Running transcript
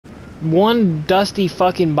One dusty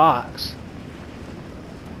fucking box.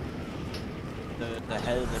 The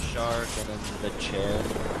head of the shark and then the chair.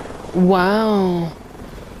 Wow.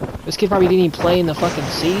 This kid probably didn't even play in the fucking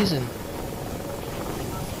season.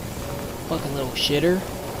 Fucking little shitter.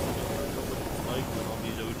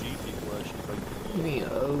 You mean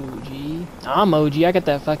OG? I'm OG. I got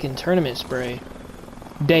that fucking tournament spray.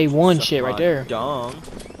 Day one Suck shit right my there. Dong.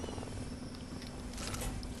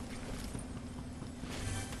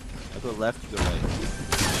 I go left, you go right.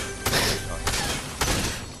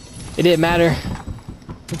 It didn't matter.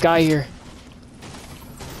 The guy here.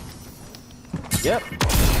 Yep.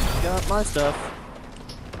 Got my stuff.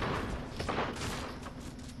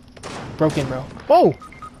 Broken, bro. Whoa!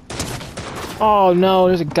 Oh no,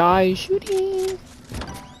 there's a guy shooting.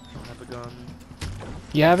 I have a gun.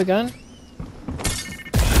 You have a gun?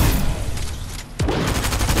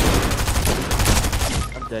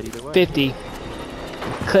 I'm dead either way. 50.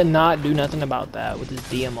 Could not do nothing about that with his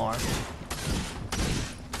DMR.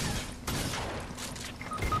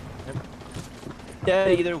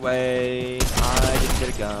 Dead either way. I didn't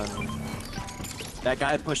get a gun. That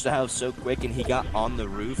guy pushed the house so quick and he got on the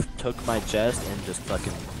roof, took my chest, and just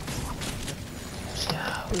fucking...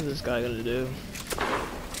 What is this guy gonna do?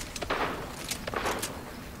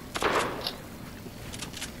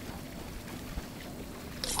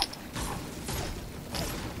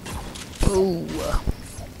 Ooh.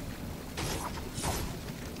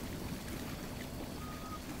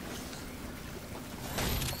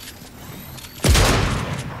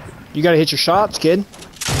 You gotta hit your shots, kid.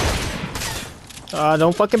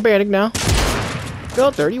 Don't fucking panic now.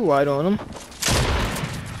 Go 30 wide on him.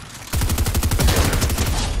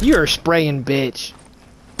 You're a spraying bitch.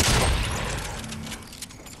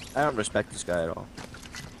 I don't respect this guy at all.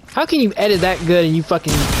 How can you edit that good and you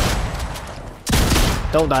fucking...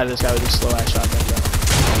 Don't die to this guy with a slow ass shotgun, bro.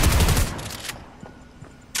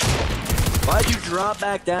 Why'd you drop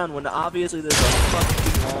back down when obviously there's a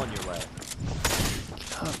fucking wall in your way?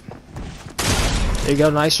 There you go,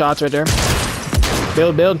 nice shots right there.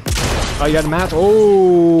 Build, build. Oh, you got a match?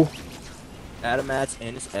 Oh! Adam Mats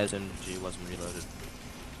and his SMG wasn't reloaded.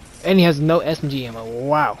 And he has no SMG ammo.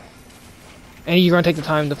 Wow. And you're gonna take the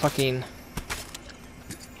time to fucking...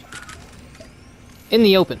 In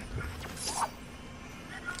the open.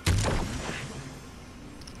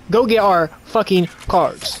 Go get our fucking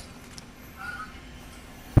cards.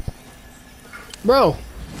 Bro.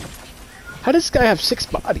 How does this guy have 6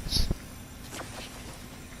 bodies?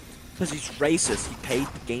 Because he's racist. He paid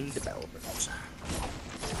the game developers.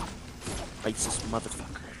 Racist motherfucker.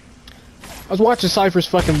 I was watching Cypher's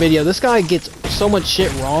fucking video. This guy gets so much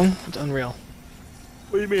shit wrong. It's unreal.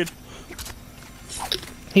 What do you mean?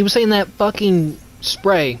 He was saying that fucking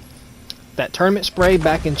spray. That tournament spray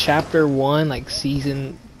back in chapter 1, like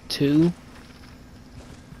season 2.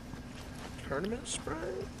 Tournament spray?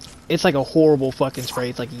 It's like a horrible fucking spray.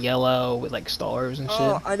 It's like yellow with like stars and shit.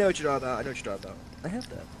 Oh, I know what you're talking about. I know what you're talking about. I have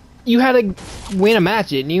that. You had to win a match,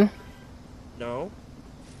 didn't you? No.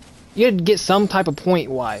 You had to get some type of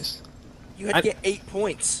point wise. You had to get 8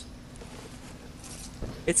 points.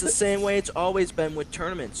 It's the same way it's always been with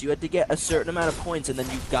tournaments. You had to get a certain amount of points, and then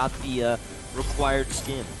you got the required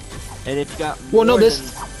skin. And if you got more Well, no, than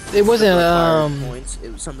it wasn't required points,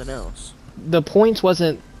 it was something else. The points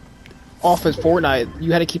wasn't off as Fortnite.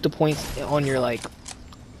 You had to keep the points on your like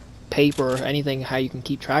paper or anything how you can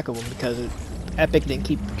keep track of them because Epic didn't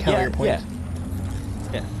keep count of your points.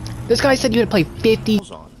 Yeah. This guy said you had to play 50.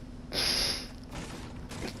 On.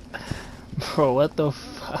 Bro, what the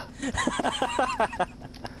fuck?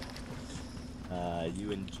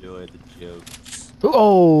 You enjoy the jokes.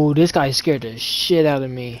 Oh, this guy scared the shit out of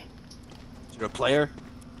me. You're a player?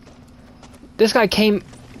 This guy came...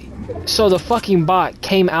 So the fucking bot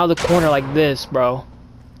came out of the corner like this, bro.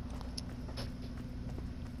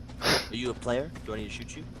 Are you a player? Do I need to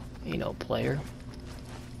shoot you? Ain't no player.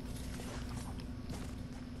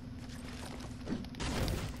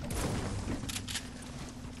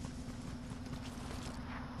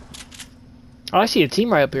 Oh, I see a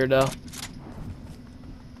team right up here, though.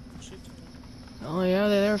 Oh yeah,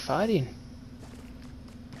 they're fighting.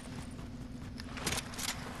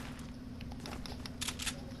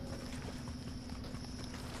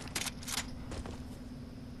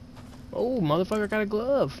 Oh, motherfucker got a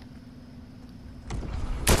glove.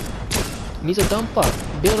 He's a dumb fuck.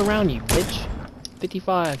 Build around you, bitch.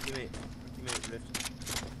 55. Give me Rift.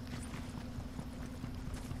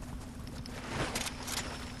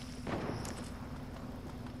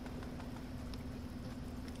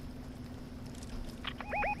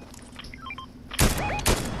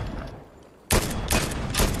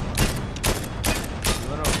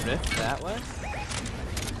 rift that way?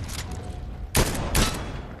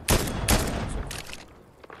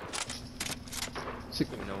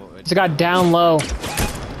 It's a guy down low. There's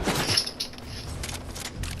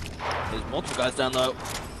multiple guys down low.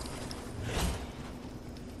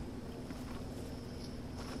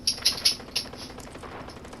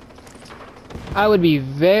 I would be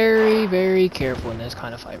very, very careful in this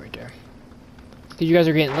kind of fight right there. Because you guys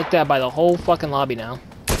are getting looked at by the whole fucking lobby now.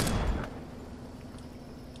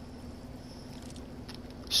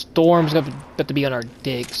 Storm's got to be on our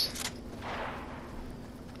dicks.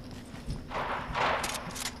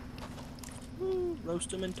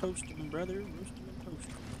 Roast him and toast him, brother. Roast him and toast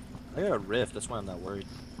him. I got a rift, that's why I'm not worried.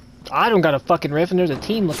 I don't got a fucking riff and there's a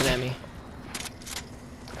team looking at me.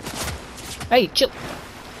 Hey, chill.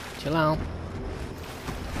 Chill out.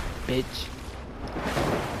 Bitch.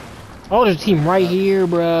 Oh, there's a team right here,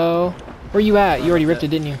 bro. Where you at? You already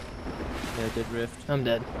rifted, didn't you? Yeah, I did rift. I'm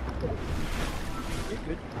dead. You're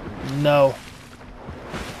good. No.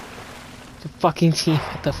 The fucking team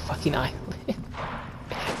at the fucking island.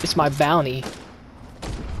 It's my bounty.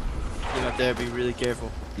 Team up there, be really careful.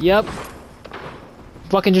 Yep.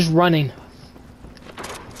 Fucking just running.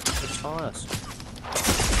 It's on us.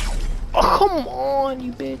 Oh, come on,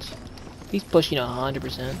 you bitch. He's pushing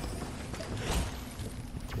 100%.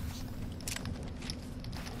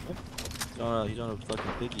 Oh, he's on a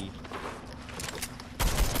fucking piggy.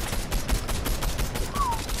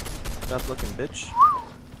 Stop looking, bitch.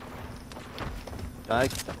 Guy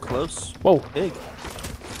close. Whoa. Big.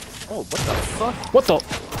 Oh, what the fuck? What the?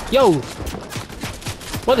 Yo.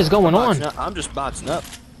 What is going on? I'm just boxing up.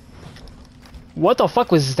 What the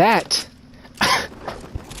fuck was that?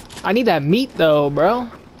 I need that meat though, bro.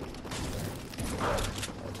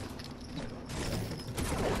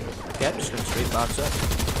 Okay, I'm just gonna straight box up.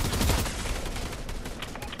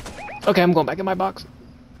 Okay, I'm going back in my box.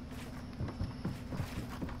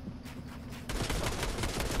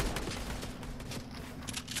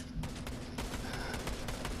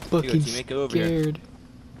 Fucking scared.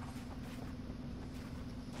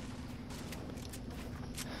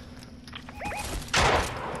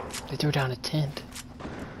 They threw down a tent.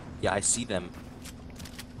 Yeah, I see them.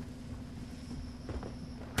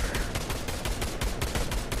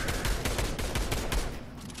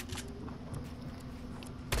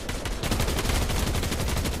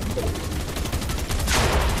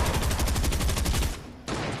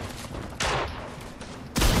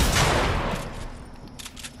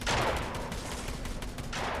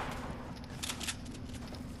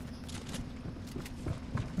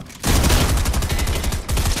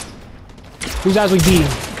 Whose eyes we beating?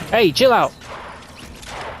 Hey, chill out.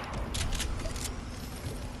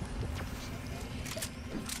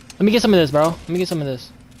 Let me get some of this, bro. Let me get some of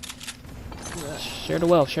this. Share the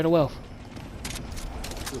wealth. Share the wealth.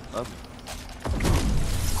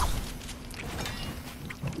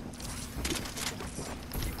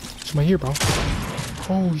 Somebody here, bro.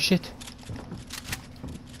 Holy shit.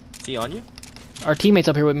 Is he on you? Our teammate's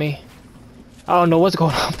up here with me. I don't know what's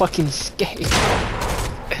going on. I'm fucking scared.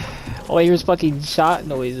 All I hear is fucking shot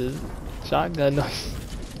noises. Shotgun noises.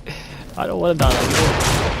 I don't want to die like this.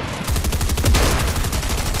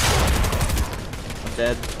 I'm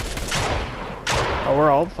dead. Oh,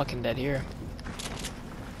 we're all fucking dead here.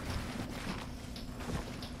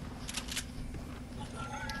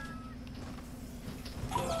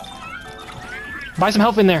 Buy some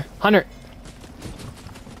health in there, Hunter.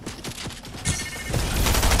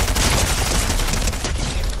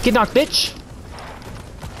 Get knocked, bitch.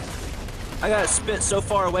 I got spit so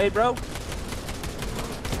far away, bro.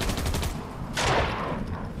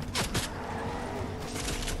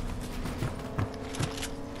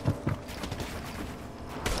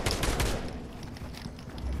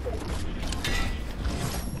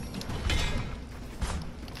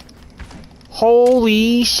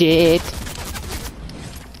 Holy shit.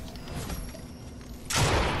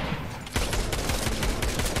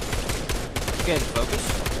 Getting focused.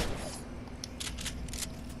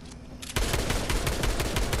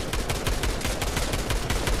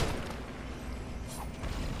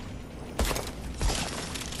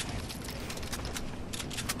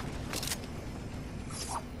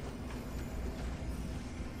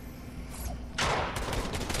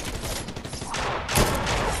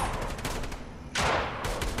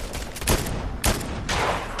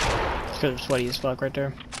 Because I'm sweaty as fuck right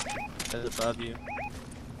there. That's above you.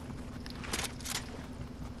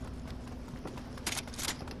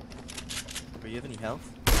 Do you have any health?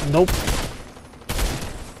 Nope.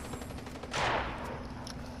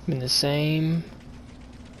 I'm in the same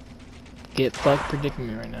get fucked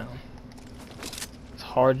predicament right now. It's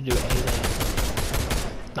hard to do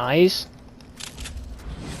anything. Nice.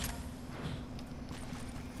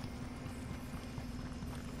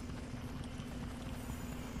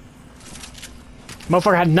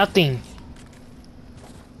 Motherfucker had nothing.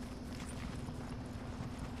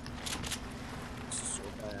 So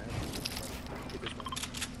bad.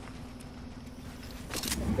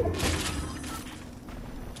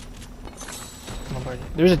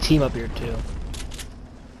 There's a team up here too.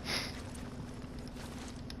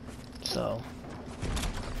 So.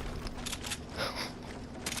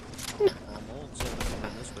 I'm old, so I'm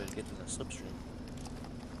going this way to get to the slipstream.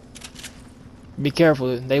 Be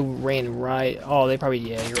careful. They ran right. Oh, they probably.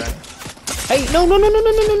 Yeah, you're right. Hey, no, no, no, no,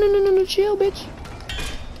 no, no, no, no, no, no, chill, bitch.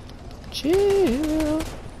 Chill.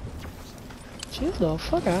 Chill the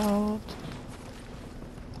fuck out.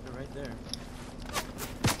 They're right there.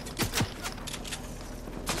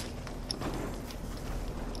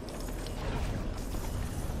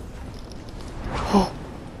 Oh.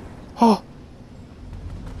 Oh.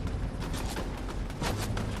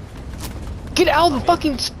 Get out of the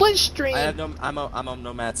fucking split stream. I have no. I'm on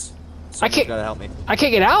no mats. I can't. Gotta help me. I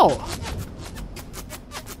can't get out.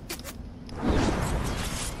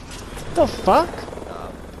 The fuck?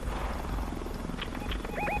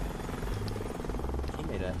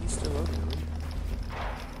 Teammate, he's still over there.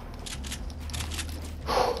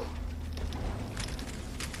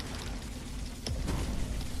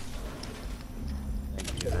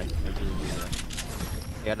 Thank you. I really do that.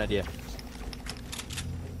 I got an idea.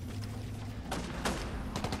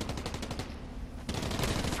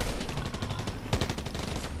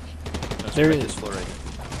 There right is. this floor right here.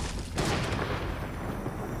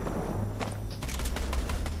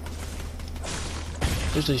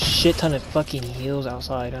 There's a shit ton of fucking heals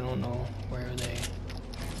outside. I don't know where are they.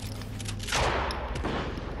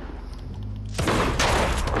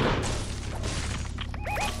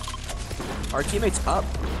 Our teammate's up.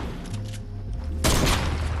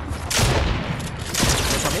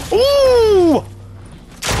 Ooh!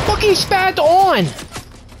 Fucking spat on!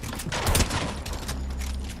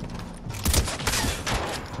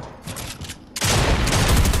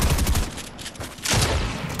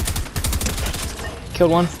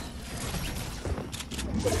 Killed one.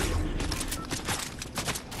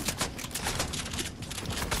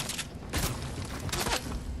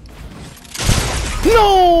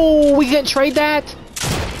 No! We can't trade that?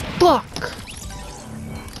 Fuck!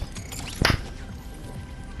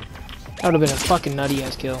 That would have been a fucking nutty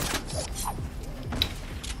ass kill.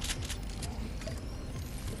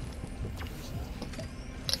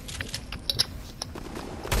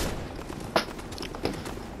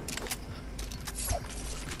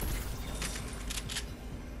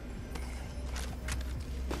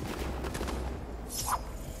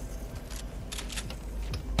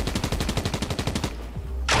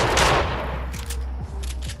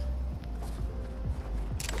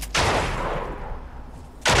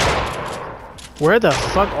 Where the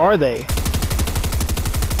fuck are they?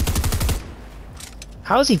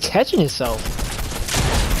 How is he catching himself?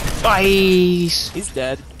 Nice. He's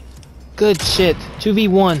dead. Good shit.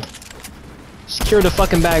 2v1. Secure the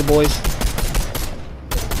fucking bag, boys.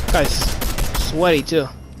 Guy's sweaty too.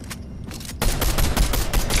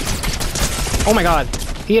 Oh my god.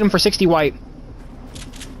 He hit him for 60 white.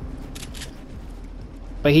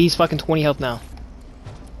 But he's fucking 20 health now.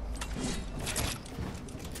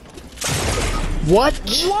 What?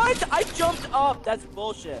 What? I jumped up. That's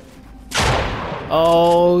bullshit.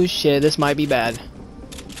 Oh shit, this might be bad.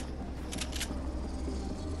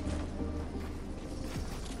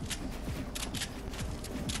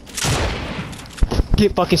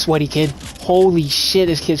 Get fucking sweaty, kid. Holy shit,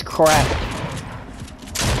 this kid's crap.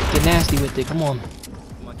 Get nasty with it, come on.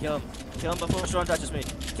 Come on, kill him. Kill him before a storm touches me.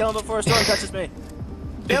 Kill him before a storm touches me.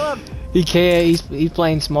 Kill him! He can't, he's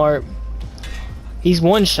playing smart. He's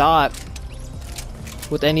one shot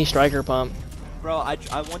with any striker pump. Bro, I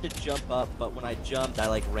wanted to jump up, but when I jumped, I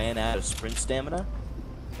like ran out of sprint stamina,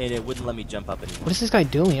 and it wouldn't let me jump up anymore. What is this guy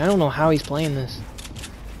doing? I don't know how he's playing this.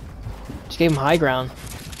 Just gave him high ground.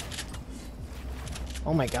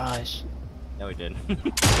 Oh my gosh. No, he didn't.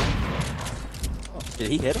 Oh, did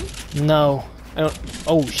he hit him? No. I don't.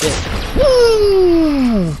 Oh shit.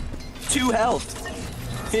 Woo! 2 health.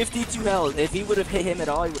 52 health. If he would have hit him at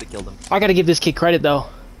all, he would have killed him. I gotta give this kid credit though.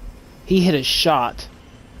 He hit a shot.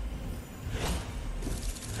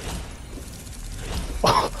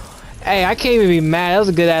 Hey, I can't even be mad. That was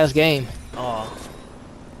a good ass game. Oh.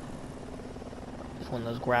 It's one of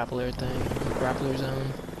those grappler things. Grappler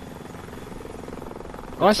zone.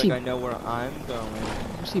 Oh, I see. Like I know where I'm going.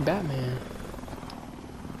 I see Batman.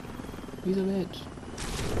 He's a bitch.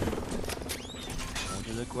 Go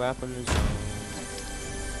to the grappler zone.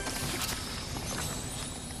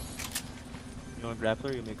 You want a grappler?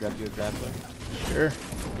 You want me to grab you a grappler? Sure.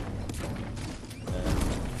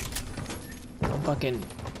 I'm fucking...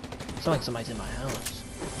 It's not like somebody's in my house.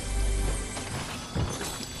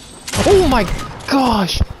 Oh my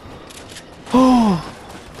gosh! Oh!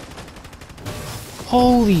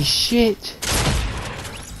 Holy shit!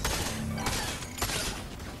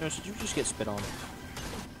 No, should you just get spit on?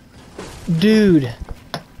 Dude!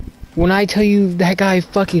 When I tell you that guy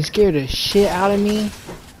fucking scared the shit out of me...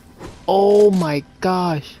 Oh my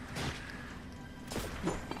gosh!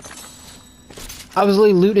 I was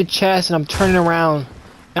literally looting a chest and I'm turning around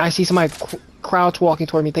and I see somebody crouch walking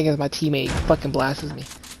toward me thinking it's my teammate. Fucking blasts me.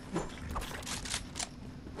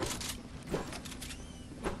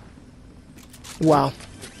 Wow.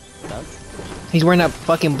 He's wearing that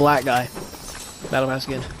fucking black guy. Battle pass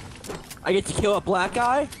skin. I get to kill a black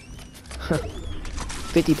guy?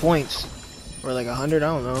 50 points. Or like 100, I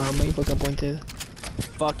don't know how many fucking points is.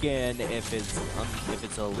 Fucking, if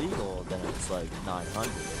it's illegal, then it's like 900.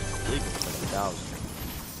 If it's legal, it's like 1,000.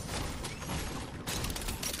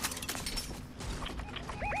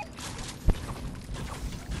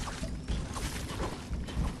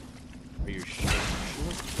 Are you sure?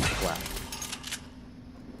 Black.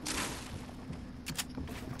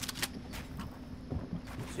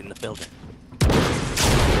 It's in the building.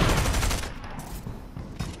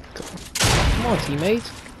 Come on, teammates.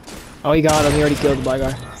 Oh, he got him. He already killed the black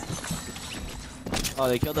guy. Oh,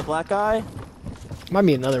 they killed the black guy? Might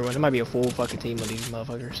be another one. It might be a full fucking team of these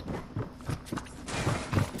motherfuckers.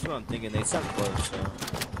 That's what I'm thinking. They sound close, so.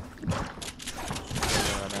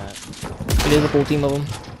 It is a full team of them.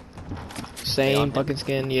 Same fucking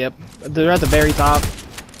skin. Yep. They're at the very top.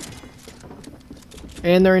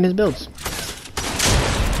 And they're in his builds.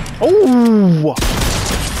 Oh!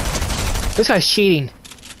 This guy's cheating.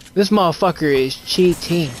 This motherfucker is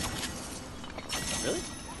cheating. Really?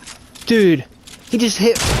 Dude, he just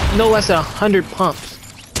hit no less than 100 pumps.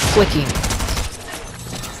 Flicking.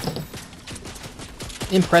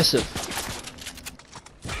 Impressive.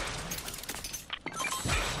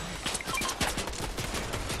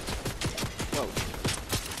 Whoa.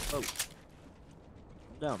 Oh.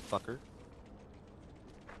 Calm down, fucker.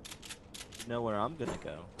 You know where I'm gonna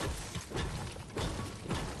go.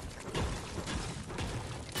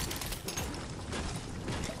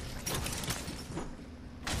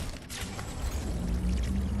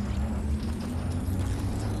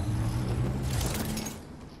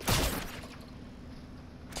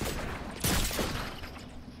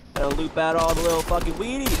 Gotta loop out all the little fucking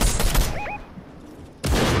weedies.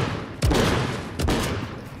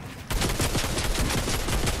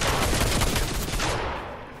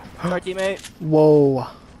 Sorry, teammate. Whoa. Oh,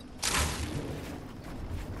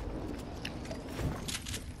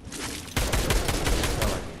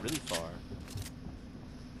 like really far.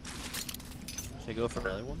 Should I go for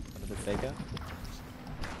another one? Another fake out?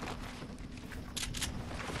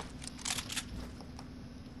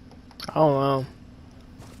 I don't know.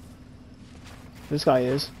 This guy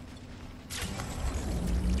is.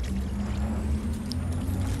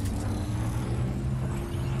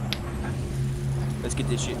 Let's get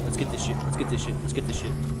this shit. Let's get this shit. Let's get this shit. Let's get this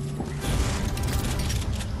shit.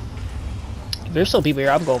 If there's still people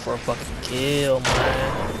here, I'm going for a fucking kill,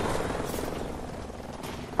 man.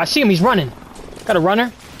 I see him, he's running. Got a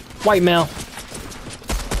runner. White male.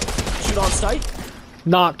 Shoot on sight?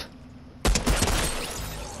 Knocked.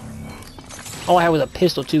 All I had was a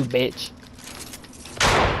pistol too, bitch.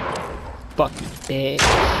 Fucking bitch.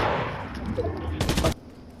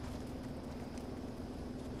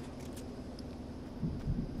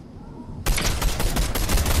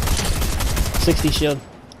 60 shield.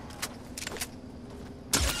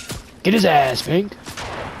 Get his ass, Pink.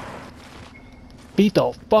 Beat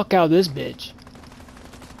the fuck out of this bitch.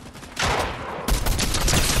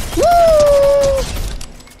 Woo!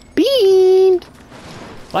 Beamed!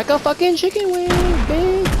 Like a fucking chicken wing,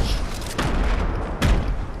 bitch.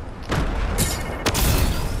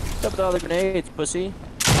 What's up with all the grenades, pussy?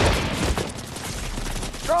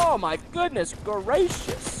 Oh my goodness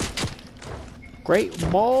gracious! Great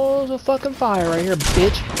balls of fucking fire right here,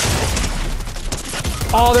 bitch.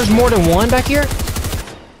 Oh, there's more than one back here?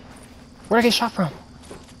 Where'd I get shot from?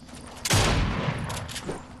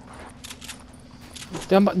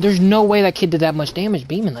 There's no way that kid did that much damage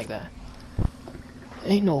beaming like that.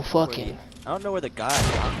 Ain't no fucking... I don't know where the guy is,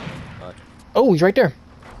 but... Oh, he's right there.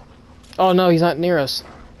 Oh no, he's not near us.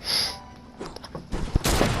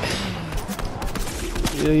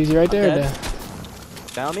 He's right there.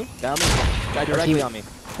 Found me? Found me? Guy directly on me.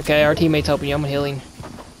 Okay, our teammate's helping you. I'm healing.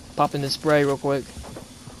 Popping this spray real quick.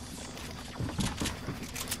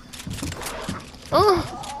 Oh!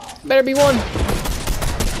 Better be one.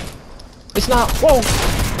 It's not. Whoa.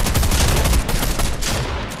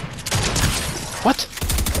 What?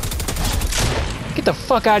 Get the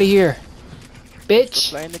fuck out of here, bitch.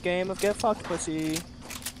 Playing the game of get fucked, pussy.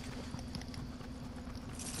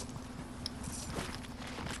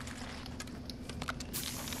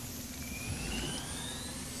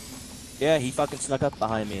 Yeah, he fucking snuck up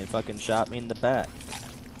behind me and fucking shot me in the back.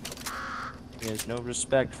 He has no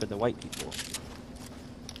respect for the white people.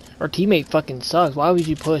 Our teammate fucking sucks. Why would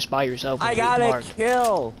you push by yourself? I got a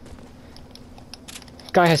kill!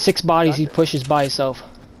 Guy has 6 bodies, he pushes by himself.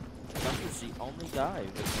 Thunder's the only guy.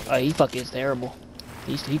 He fucking is terrible.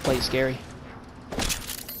 He plays scary.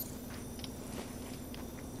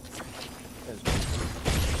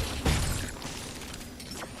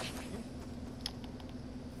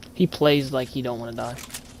 He plays like he don't want to die.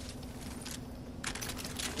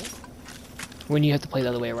 When you have to play the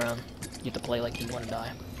other way around, you have to play like you want to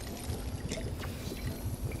die.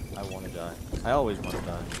 I want to die. I always want to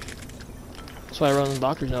die. That's why I wrote on the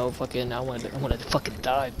doctor's note, fucking, I want to fucking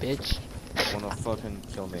die, bitch. Wanna fucking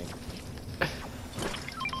kill me.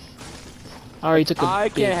 I already took a I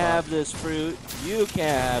big can't hop. have this fruit. You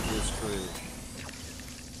can't have this fruit.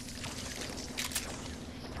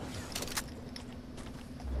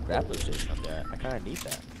 Grappler station up there. I kinda need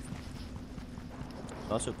that.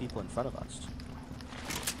 There's also people in front of us.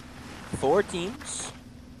 4 teams.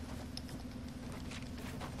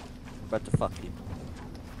 We're about to fuck people.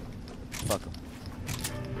 Fuck them.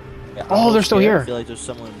 Yeah, Oh, they're still here. I feel like there's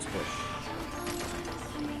someone in this bush.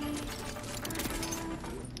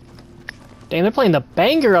 Damn, they're playing the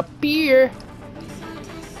banger up here.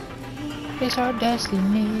 It's our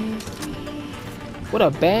destiny. What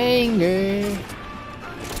a banger.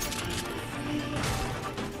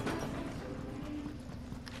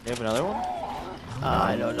 You have another one?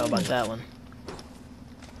 I don't know about that one.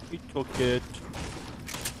 We took it.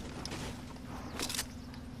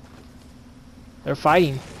 They're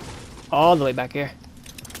fighting all the way back here.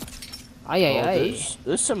 Aye, aye, aye.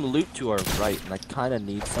 There's some loot to our right, and I kind of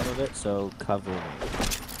need some of it, so cover me.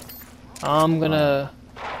 I'm gonna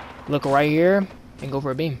look right here and go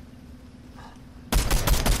for a beam.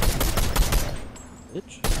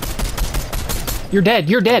 Bitch. You're dead.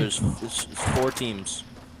 You're dead. There's 4 teams.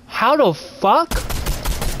 How the fuck?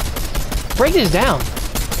 Break this down.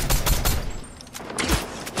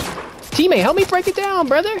 Teammate, help me break it down,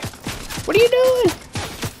 brother. What are you doing?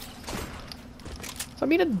 So I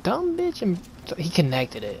being a dumb bitch and so he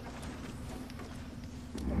connected it.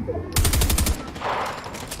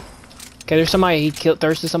 Okay, there's somebody, he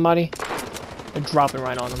thirsted somebody. They're dropping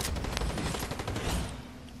right on him.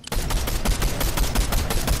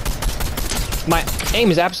 My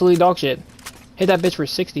aim is absolutely dog shit. Hit that bitch for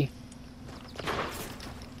 60.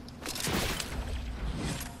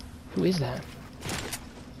 Who is that?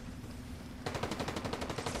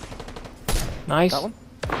 Nice. That one?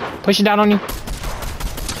 Pushing down on you.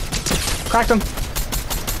 Cracked him.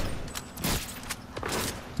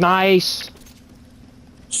 Nice.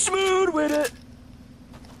 Smooth with it.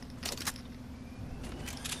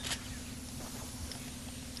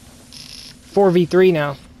 Four v 3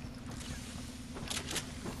 now.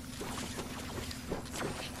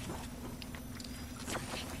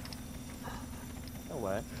 No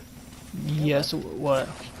way. Yes. What?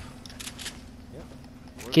 Yep.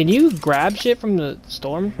 Can you grab shit from the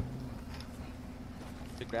storm?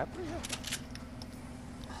 The grappler? Yeah.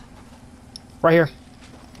 Right here.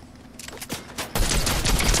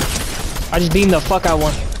 I just beamed the fuck out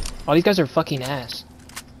one. Oh, these guys are fucking ass.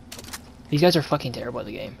 These guys are fucking terrible at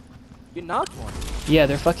the game. You knocked one. Yeah,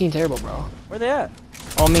 they're fucking terrible, bro. Where they at?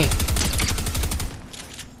 On me.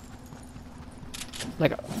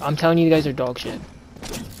 Like, I'm telling you, you guys are dog shit.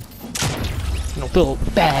 I don't feel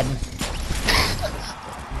bad.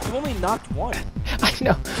 You only knocked one. I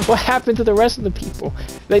know. What happened to the rest of the people?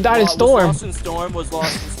 They died in storm. Was lost in storm. Was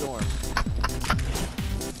lost in storm.